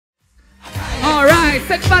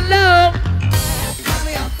Siek Bolo.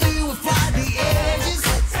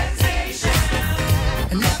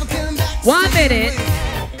 1 minute.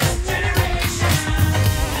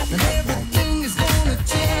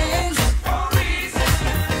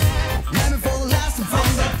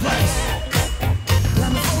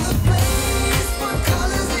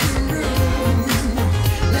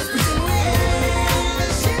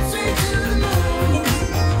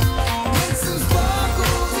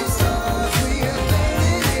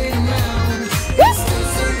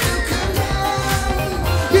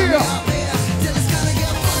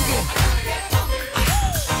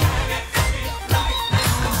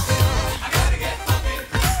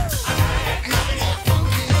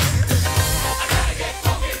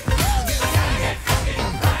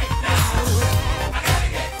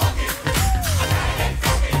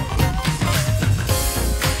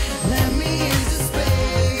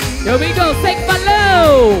 Here we go, Siek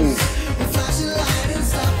Bolo.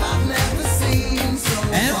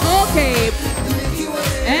 And okay.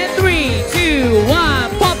 And 3, 2,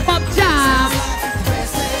 1, pop, pop, jam.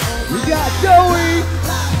 We got Joey.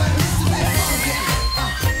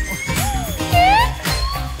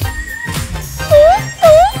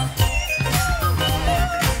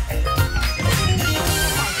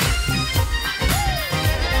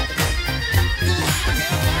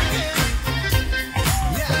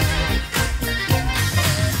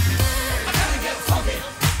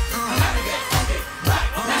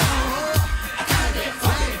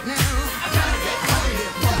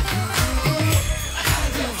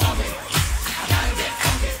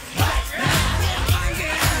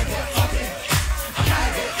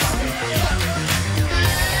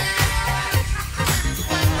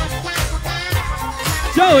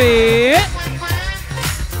 Joey.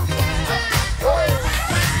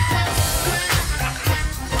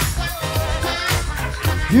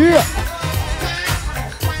 Yeah.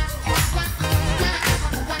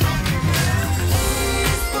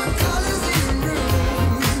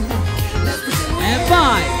 And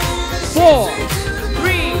 5, 4,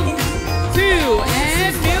 3, 2,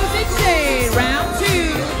 and music shade. Round 2.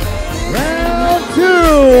 Round 2.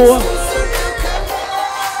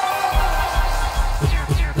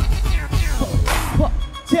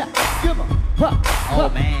 Oh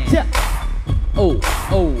man. Oh,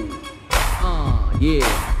 oh. Yeah.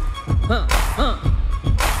 Huh.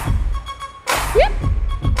 Yep.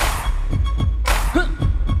 Huh.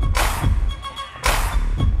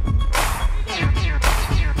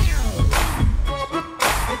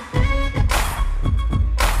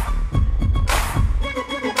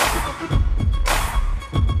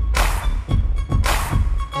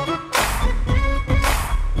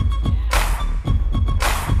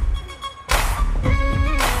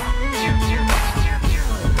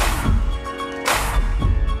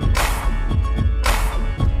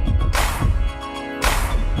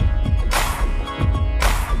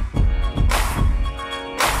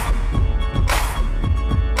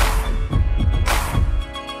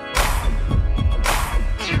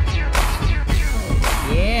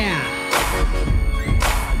 Yeah.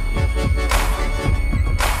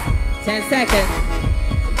 10 seconds.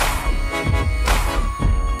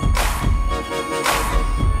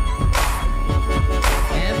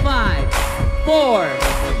 And 5, 4,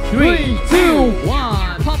 3, 2,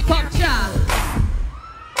 1. Pop, pop, shot.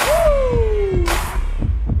 Woo.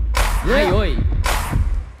 Yeah. Oi.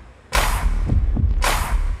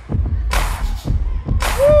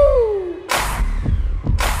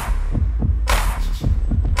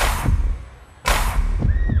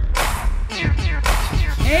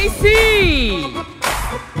 AC!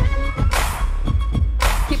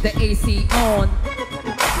 Keep the AC on.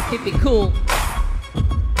 Keep it cool.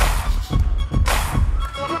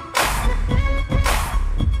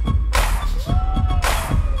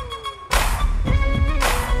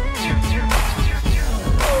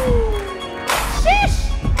 Sheesh!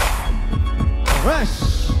 Rush.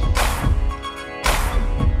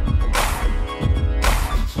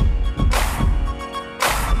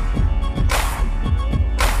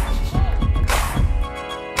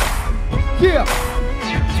 Yeah.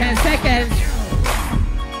 10 seconds.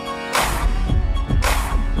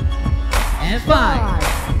 And 5,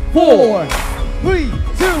 4, 3,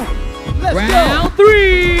 2, let's round go.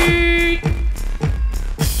 3.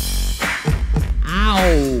 Ow.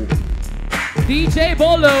 DJ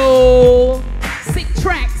Bolo. 6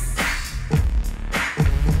 tracks.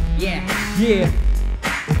 Yeah. Yeah.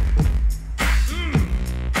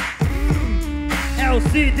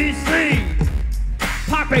 LCDC.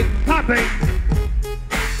 Popping, popping.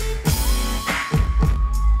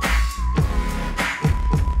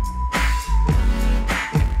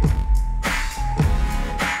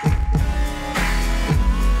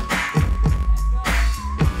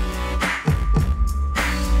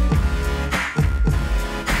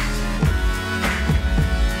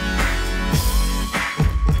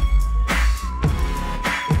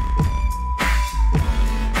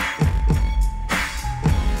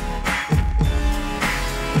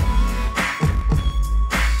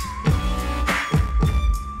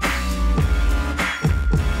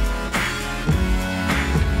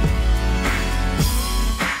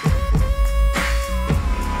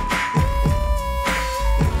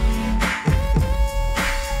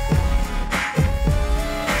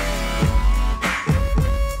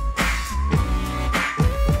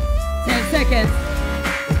 seconds.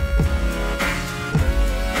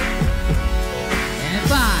 And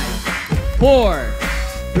 5, 4,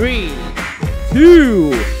 3,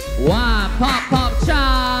 2, 1. Pop, pop, cha.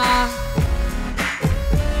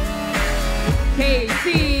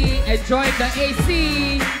 KC, enjoy the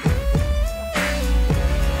AC.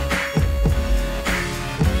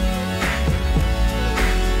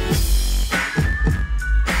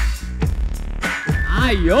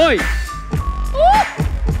 Ay, ay.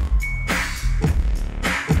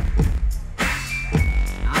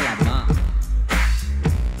 Alamak.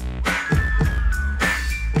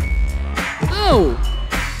 Oh,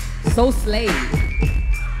 so slay.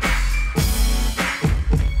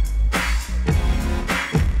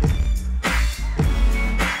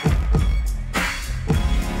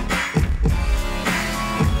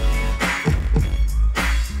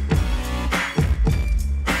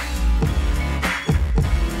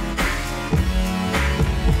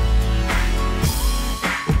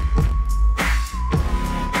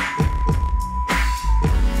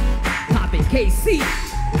 KC.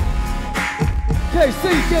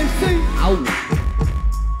 KC. Ow.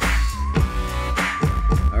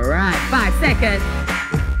 All right, 5 seconds.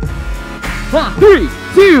 1, 3,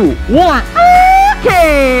 2, 1.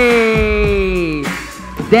 Okay.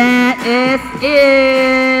 That is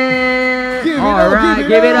it. All right,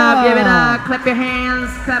 give it up, give it up. Clap your hands,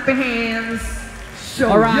 clap your hands. Show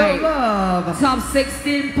all right, your love. Top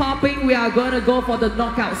 16 popping, we are gonna go for the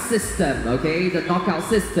knockout system, okay? The knockout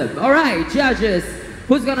system. All right, judges,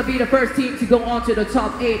 who's gonna be the first team to go on to the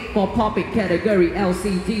top 8 for popping category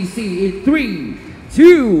LCDC in 3,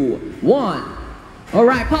 2, 1. All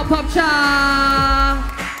right, pop, pop,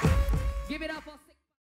 cha.